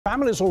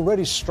Families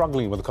already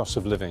struggling with the cost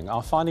of living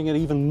are finding it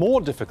even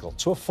more difficult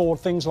to afford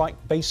things like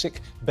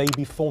basic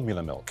baby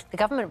formula milk. The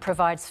government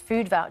provides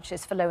food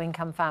vouchers for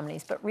low-income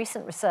families, but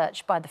recent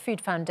research by the Food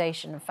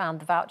Foundation found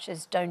the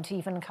vouchers don't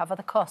even cover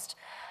the cost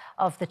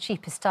of the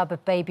cheapest tub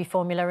of baby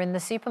formula in the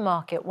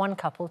supermarket. One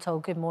couple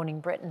told Good Morning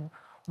Britain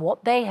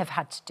what they have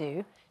had to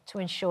do to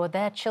ensure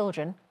their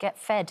children get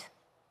fed.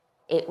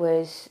 It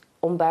was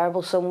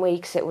unbearable some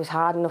weeks. It was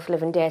hard enough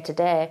living day to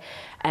day,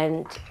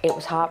 and it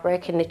was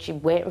heartbreaking literally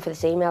waiting for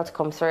this email to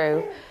come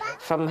through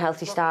from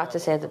Healthy Start to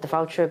say that the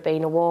voucher had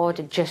been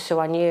awarded, just so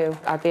I knew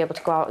I'd be able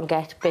to go out and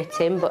get bits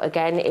in. But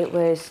again, it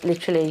was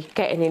literally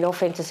getting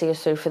enough in to see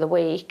us through for the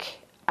week.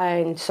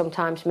 And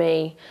sometimes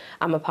me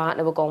and my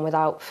partner were going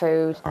without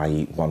food. I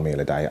eat one meal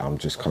a day. I'm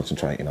just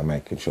concentrating on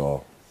making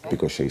sure,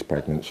 because she's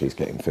pregnant, she's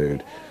getting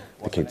food,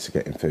 the kids are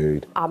getting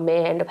food. I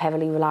may end up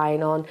heavily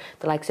relying on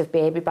the likes of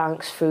baby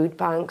banks, food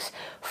banks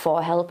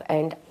for help,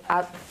 and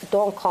I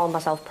don't call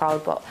myself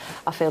proud, but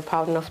I feel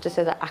proud enough to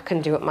say that I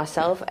can do it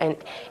myself, and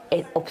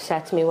it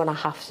upsets me when I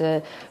have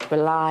to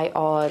rely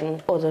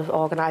on other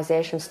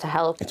organisations to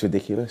help. It's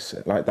ridiculous.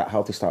 Like, that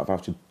Healthy Start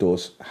voucher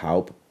does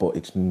help, but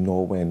it's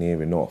nowhere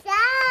near enough.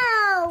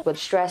 We're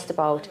stressed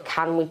about,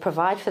 can we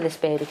provide for this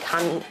baby?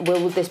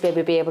 Will this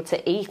baby be able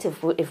to eat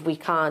if we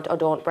can't or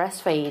don't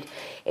breastfeed?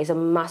 Is a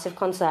massive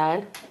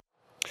concern.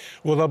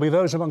 Well, there'll be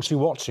those amongst you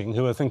watching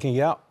who are thinking,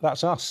 yeah,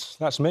 that's us,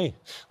 that's me.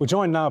 We're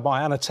joined now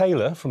by Anna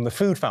Taylor from the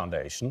Food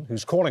Foundation,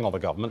 who's calling on the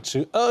government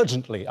to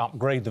urgently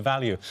upgrade the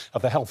value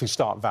of the Healthy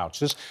Start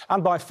vouchers,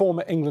 and by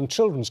former England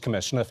Children's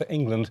Commissioner for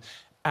England,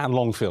 Anne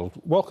Longfield.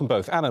 Welcome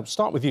both. Anna,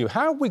 start with you.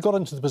 How have we got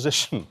into the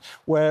position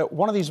where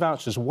one of these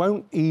vouchers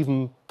won't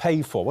even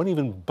pay for, won't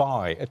even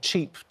buy a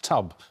cheap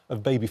tub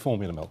of baby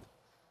formula milk?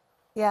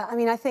 Yeah, I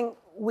mean, I think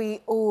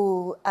we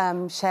all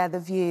share the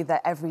view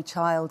that every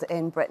child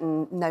in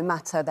Britain, no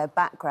matter their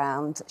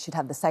background, should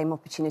have the same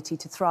opportunity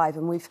to thrive.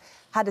 And we've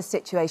had a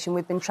situation,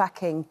 we've been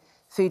tracking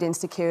food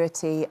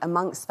insecurity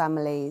amongst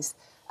families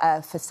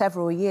for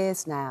several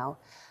years now.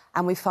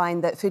 And we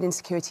find that food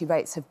insecurity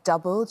rates have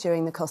doubled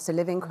during the cost of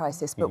living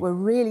crisis. But we're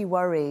really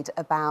worried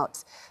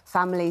about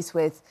families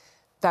with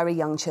very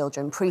young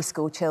children,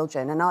 preschool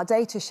children. And our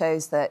data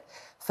shows that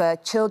for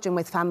children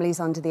with families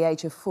under the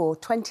age of 4,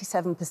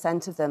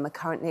 27% of them are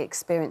currently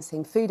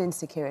experiencing food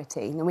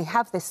insecurity. And we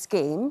have this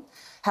scheme,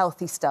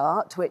 Healthy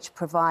Start, which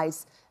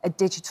provides a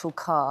digital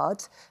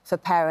card for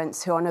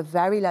parents who are on a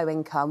very low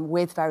income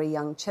with very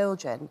young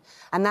children.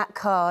 And that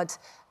card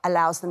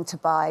allows them to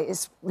buy,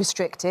 is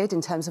restricted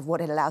in terms of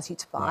what it allows you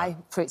to buy,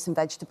 fruits and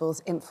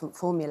vegetables, infant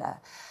formula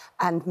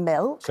and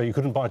milk. So you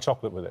couldn't buy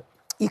chocolate with it?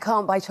 You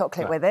can't buy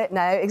chocolate with it,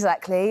 no,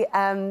 exactly.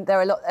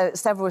 There are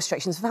several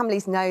restrictions.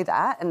 Families know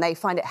that, and they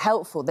find it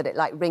helpful that it,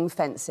 like, ring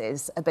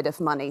fences a bit of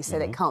money so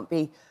that it can't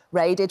be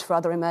raided for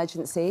other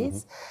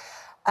emergencies.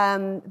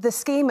 The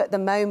scheme at the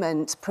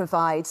moment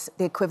provides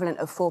the equivalent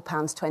of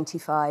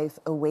 £4.25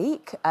 a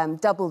week,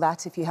 double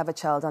that if you have a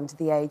child under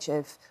the age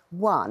of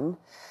 1.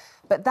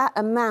 But that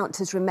amount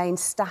has remained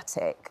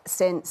static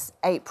since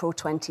April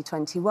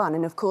 2021.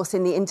 And, of course,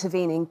 in the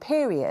intervening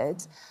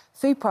period,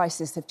 food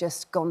prices have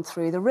just gone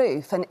through the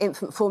roof. And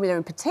infant formula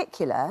in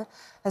particular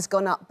has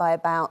gone up by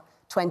about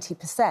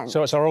 20%.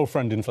 So it's our old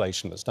friend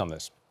inflation that's done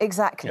this?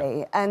 Exactly.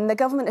 Yeah. And the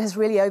government has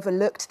really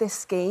overlooked this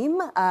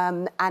scheme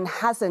and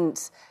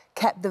hasn't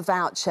kept the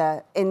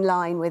voucher in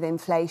line with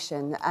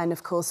inflation. And,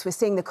 of course, we're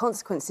seeing the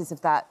consequences of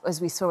that,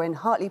 as we saw in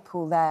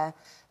Hartlepool there,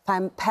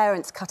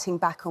 parents cutting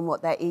back on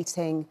what they're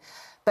eating,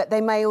 but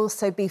they may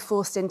also be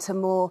forced into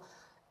more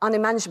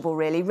unmanageable,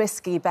 really,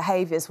 risky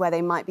behaviours where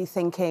they might be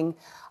thinking,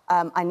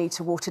 I need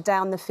to water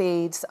down the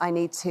feeds,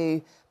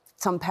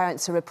 some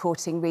parents are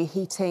reporting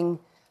reheating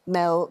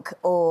milk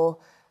or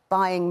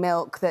buying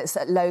milk that's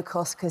at low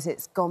cost because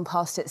it's gone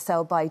past its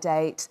sell-by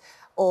date,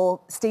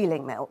 or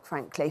stealing milk,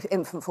 frankly,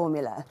 infant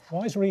formula.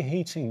 Why is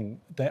reheating...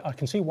 I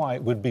can see why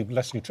it would be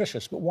less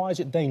nutritious, but why is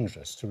it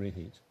dangerous to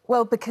reheat?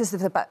 Well, because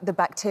of the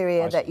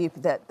bacteria that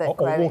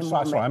grow in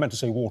one. Sorry, I meant to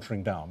say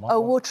watering down.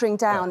 Watering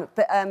down.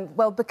 Yeah.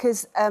 But,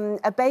 because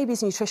a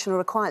baby's nutritional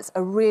requirements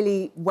are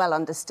really well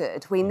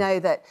understood. We know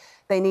that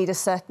they need a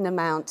certain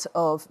amount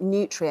of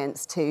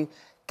nutrients to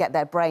get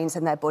their brains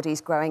and their bodies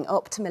growing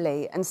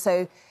optimally. And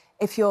so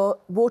if you're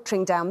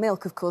watering down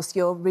milk, of course,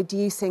 you're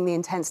reducing the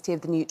intensity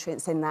of the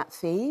nutrients in that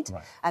feed,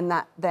 and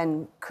that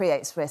then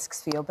creates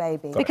risks for your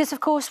baby. Because, of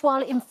course,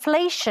 while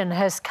inflation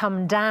has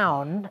come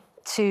down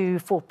to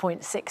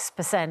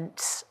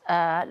 4.6%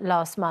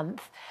 last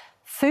month,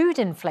 food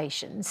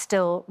inflation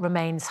still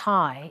remains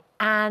high,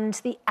 and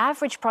the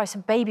average price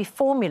of baby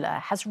formula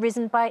has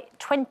risen by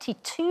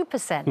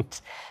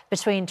 22%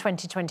 between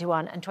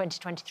 2021 and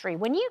 2023.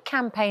 When you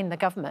campaign the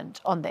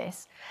government on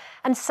this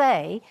and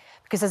say,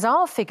 because as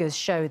our figures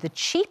show, the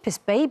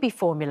cheapest baby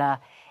formula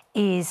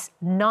is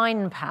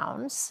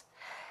 £9,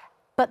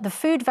 but the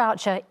food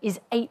voucher is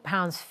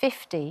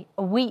 £8.50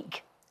 a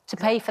week to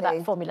pay for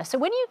that formula. So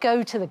when you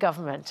go to the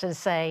government and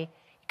say,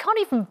 you can't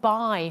even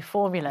buy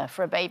formula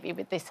for a baby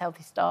with this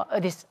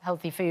this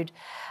healthy food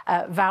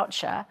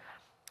voucher,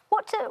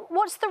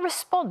 what's the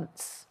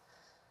response?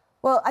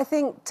 Well, I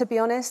think, to be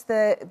honest,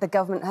 the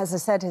government, as I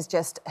said,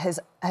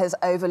 has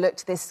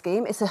overlooked this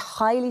scheme. It's a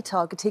highly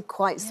targeted,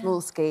 quite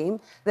small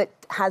scheme that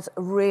has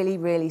really,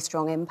 really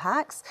strong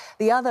impacts.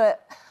 The other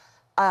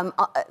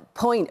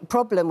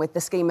problem with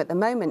the scheme at the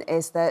moment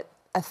is that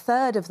a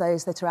third of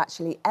those that are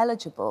actually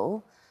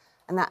eligible,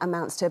 and that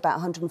amounts to about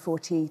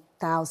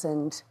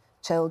 140,000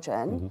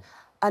 children,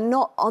 are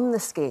not on the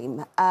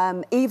scheme,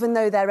 even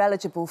though they're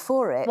eligible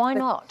for it. Why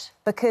not?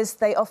 Because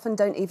they often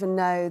don't even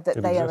know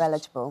that they are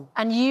eligible.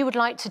 And you would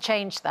like to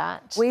change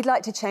that? We'd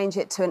like to change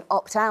it to an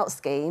opt-out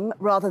scheme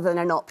rather than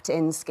an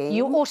opt-in scheme.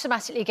 You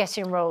automatically get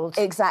enrolled.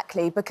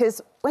 Exactly, because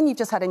when you've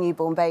just had a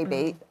newborn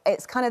baby,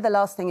 it's kind of the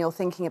last thing you're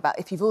thinking about.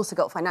 If you've also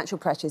got financial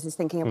pressures, is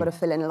thinking I've got to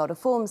fill in a lot of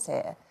forms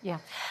here. Yeah.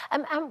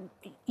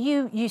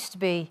 You used to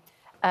be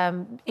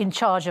in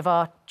charge of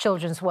our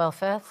children's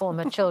welfare,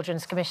 former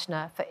Children's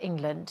Commissioner for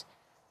England.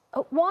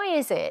 Why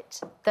is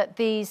it that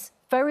these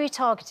very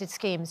targeted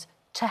schemes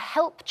to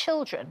help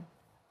children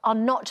are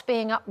not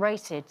being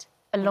uprated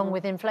along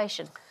with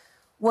inflation?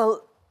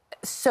 Well,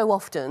 so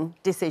often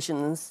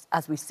decisions,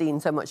 as we've seen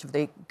so much of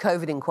the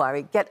COVID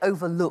inquiry, get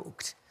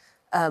overlooked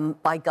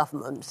by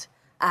government.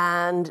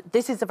 And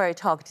this is a very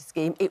targeted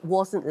scheme. It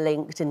wasn't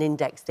linked and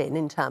indexed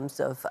in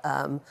terms of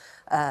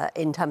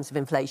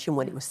inflation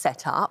when it was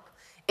set up.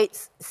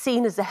 It's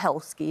seen as a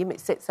health scheme. It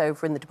sits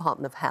over in the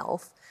Department of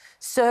Health.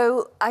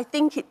 So I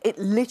think it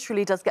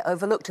literally does get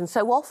overlooked. And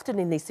so often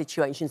in these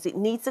situations, it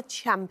needs a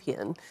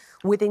champion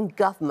within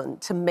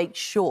government to make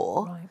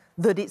sure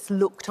that it's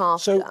looked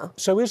after.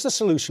 So is the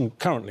solution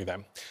currently,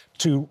 then,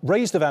 to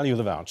raise the value of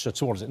the voucher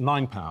to, what is it,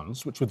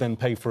 £9, which would then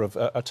pay for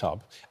a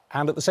tub,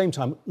 and at the same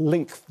time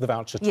link the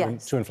voucher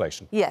to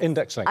inflation? Yes,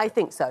 index link. I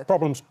think so.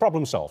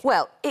 Problem solved.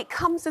 Well, it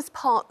comes as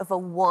part of a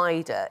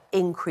wider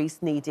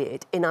increase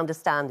needed in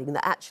understanding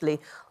that actually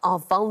our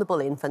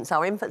vulnerable infants,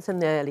 our infants in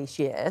the earliest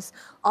years,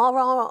 are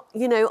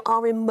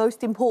our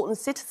most important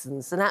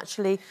citizens. And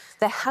actually,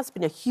 there has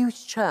been a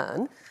huge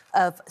churn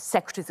of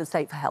Secretaries of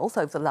State for Health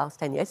over the last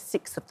 10 years,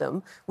 6 of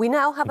them. We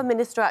now have a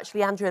minister,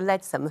 actually, Andrea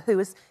Leadsom, who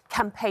has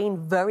campaigned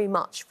very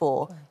much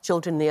for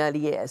children in the early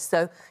years.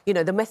 So,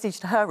 the message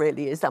to her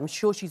really is, I'm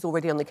sure she's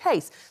already on the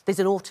case, there's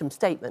an autumn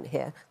statement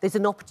here. There's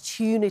an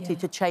opportunity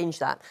to change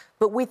that.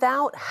 But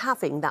without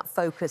having that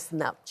focus and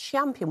that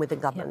champion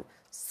within government,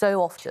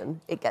 so often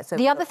it gets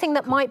overlooked. The other thing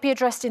that might be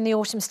addressed in the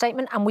autumn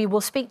statement, and we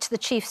will speak to the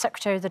Chief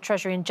Secretary of the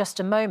Treasury in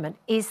just a moment,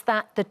 is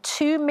that the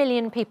 2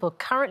 million people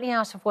currently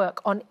out of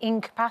work on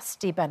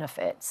incapacity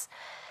benefits,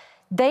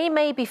 they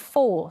may be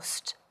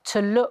forced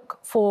to look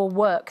for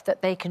work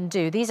that they can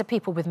do. These are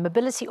people with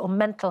mobility or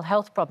mental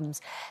health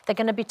problems. They're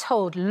going to be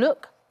told,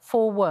 look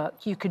for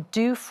work you could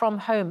do from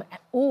home,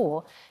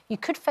 or you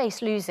could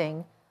face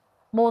losing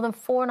more than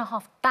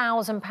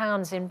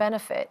 £4,500 in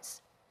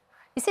benefits.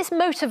 Is this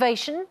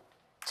motivation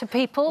to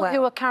people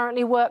who are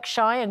currently work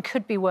shy and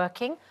could be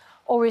working,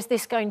 or is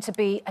this going to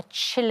be a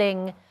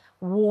chilling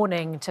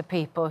warning to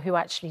people who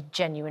actually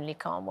genuinely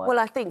can't work? Well,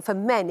 I think for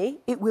many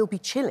it will be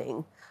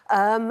chilling.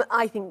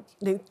 I think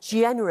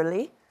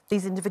generally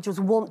these individuals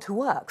want to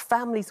work.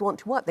 Families want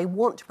to work. They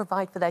want to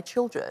provide for their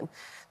children.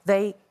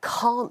 They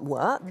can't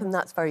work, and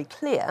that's very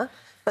clear,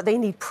 but they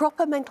need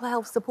proper mental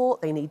health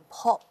support. They need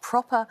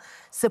proper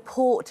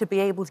support to be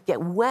able to get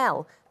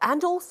well,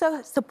 and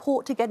also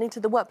support to get into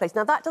the workplace.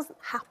 Now, that doesn't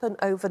happen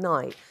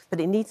overnight,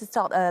 but it needs to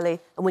start early,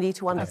 and we need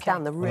to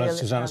understand the real... Well, as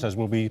Susanna says,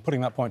 we'll be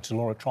putting that point to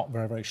Laura Trott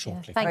very, very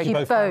shortly. Thank you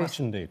both very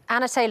much indeed.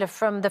 Anna Taylor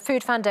from the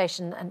Food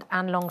Foundation and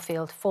Anne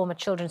Longfield, former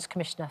Children's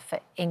Commissioner for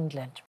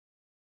England.